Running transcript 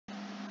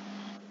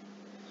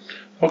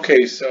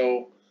Okay,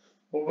 so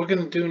what we're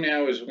going to do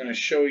now is we're going to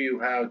show you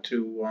how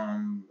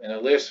to, in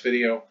the last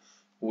video,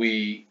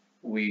 we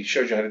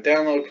showed you how to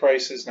download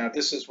prices. Now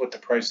this is what the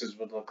prices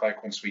would look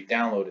like once we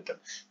downloaded them.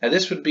 Now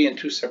this would be in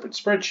two separate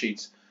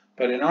spreadsheets,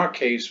 but in our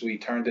case, we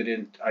turned it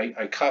in,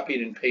 I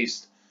copied and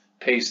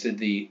pasted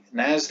the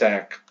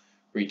NASDAQ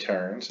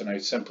returns, and I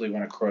simply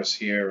went across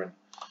here and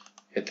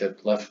hit the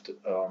left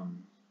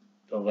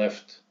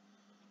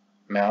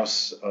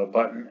mouse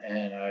button,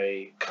 and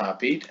I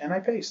copied and I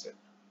pasted.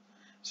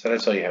 So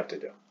that's all you have to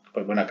do.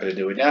 But we're not going to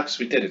do it now because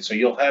we did it. So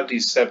you'll have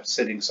these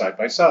sitting side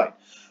by side.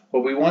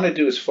 What we want to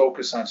do is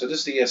focus on, so this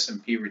is the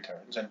S&P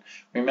returns. And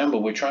remember,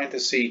 we're trying to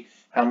see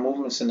how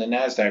movements in the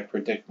NASDAQ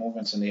predict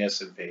movements in the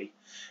S&P.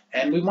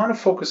 And we want to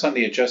focus on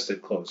the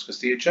adjusted close because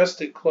the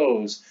adjusted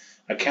close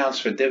accounts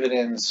for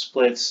dividends,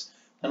 splits,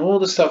 and all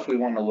the stuff we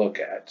want to look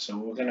at. So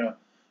we're going to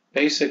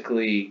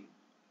basically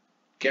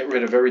get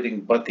rid of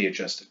everything but the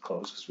adjusted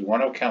close because we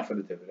want to account for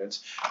the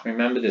dividends.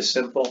 Remember, the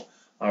simple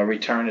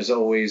return is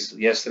always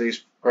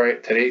yesterday's price,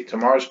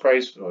 tomorrow's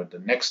price, or the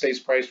next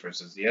day's price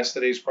versus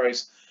yesterday's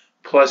price,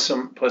 plus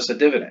a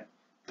dividend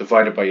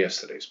divided by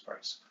yesterday's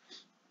price.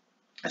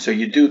 So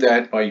you do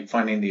that by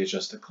finding the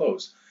adjusted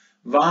close.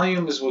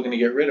 Volume is we're going to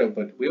get rid of,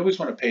 but we always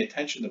want to pay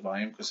attention to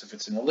volume because if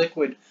it's in a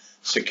liquid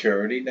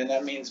security, then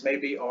that means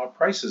maybe our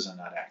prices are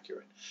not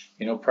accurate.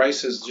 You know,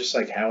 prices, just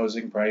like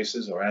housing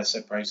prices or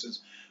asset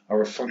prices,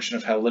 are a function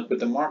of how liquid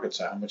the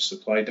markets are, how much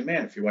supply and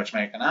demand. If you watch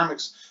my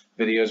economics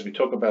videos, we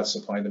talk about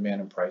supply,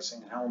 demand, and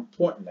pricing and how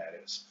important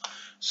that is.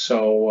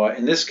 So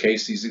in this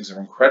case, these things are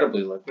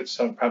incredibly liquid,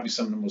 so probably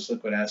some of the most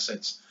liquid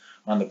assets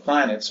on the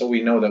planet. So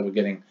we know that we're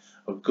getting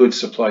a good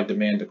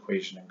supply-demand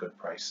equation and good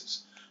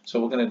prices.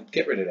 So we're going to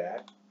get rid of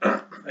that.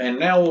 And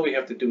now what we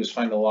have to do is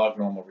find the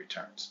LogNormal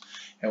returns.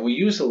 And we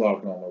use the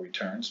LogNormal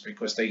returns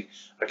because they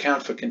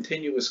account for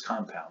continuous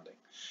compounding.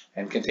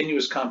 And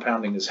continuous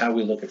compounding is how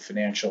we look at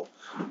financial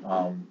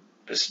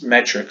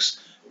metrics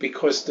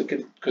because the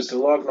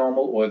LogNormal,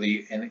 or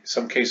in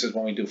some cases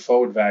when we do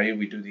forward value,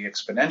 we do the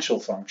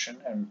exponential function.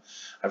 And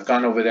I've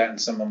gone over that in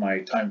some of my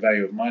time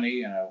value of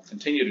money, and I'll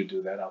continue to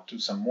do that. I'll do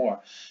some more.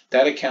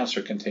 That accounts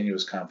for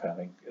continuous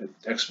compounding.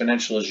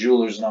 Exponential is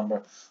Euler's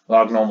number.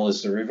 LogNormal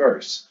is the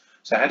reverse.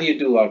 So how do you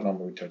do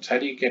LogNormal returns? How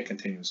do you get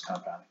continuous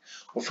compounding?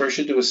 Well, first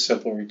you do a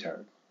simple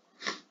return.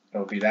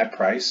 It'll be that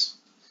price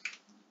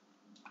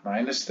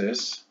minus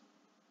this,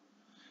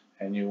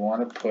 and you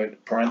want to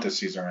put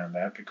parentheses around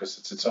that because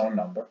it's its own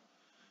number.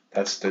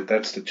 That's the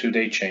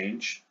 2-day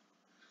change,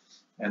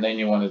 and then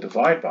you want to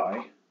divide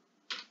by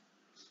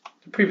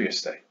the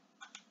previous day.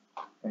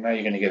 And now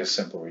you're going to get a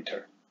simple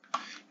return.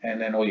 And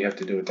then all you have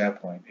to do at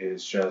that point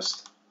is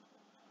just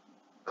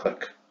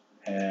click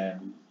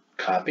and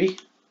copy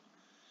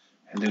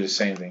and do the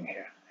same thing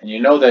here. And you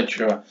know that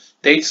your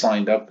date's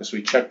lined up because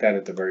we checked that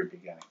at the very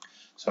beginning.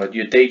 So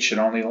your date should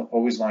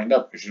always line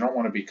up because you don't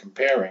want to be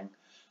comparing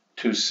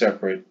two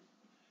separate.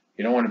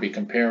 You don't want to be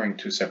comparing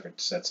two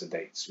separate sets of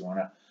dates. You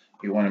want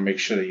to make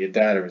sure that your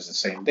data is the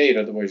same date.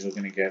 Otherwise, you're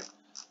going to get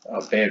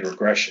a bad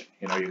regression.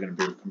 You know, you're going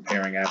to be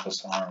comparing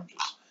apples to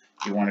oranges.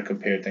 You want to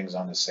compare things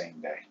on the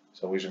same day.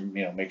 So always,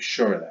 make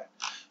sure that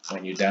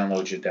when you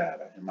download your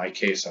data. In my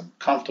case, I'm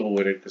comfortable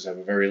with it because I have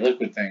a very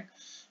liquid thing,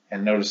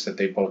 and notice that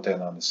they both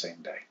end on the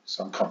same day.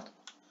 So I'm comfortable.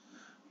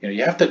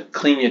 You have to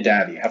clean your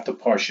data. You have to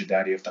parse your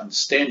data. You have to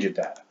understand your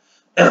data.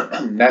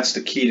 That's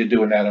the key to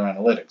doing data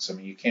analytics. I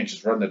mean, you can't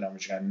just run the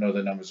numbers. You got to know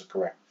the numbers are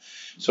correct.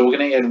 So we're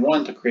going to add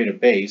 1 to create a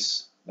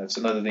base. That's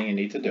another thing you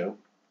need to do.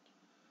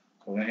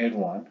 We're going to add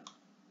 1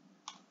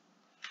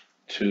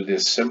 to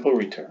this simple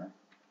return.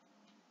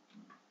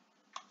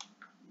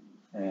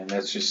 And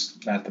that's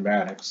just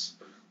mathematics.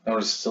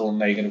 Notice it's still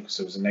negative because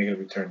it was a negative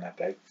return that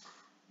day.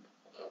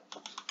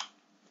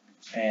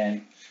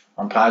 And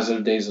on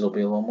positive days, it'll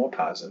be a little more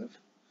positive.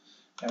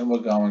 And we're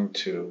going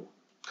to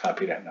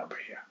copy that number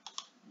here.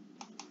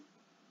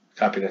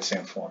 Copy that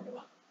same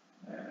formula.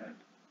 And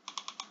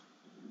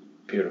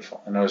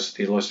beautiful. And notice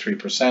they lost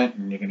 3%,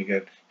 and you're going to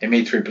get, they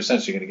made 3%, so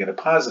you're going to get a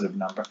positive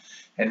number.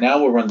 And now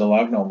we'll run the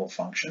LogNormal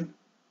function.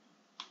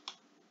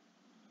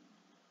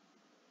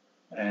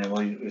 And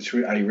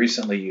I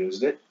recently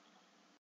used it.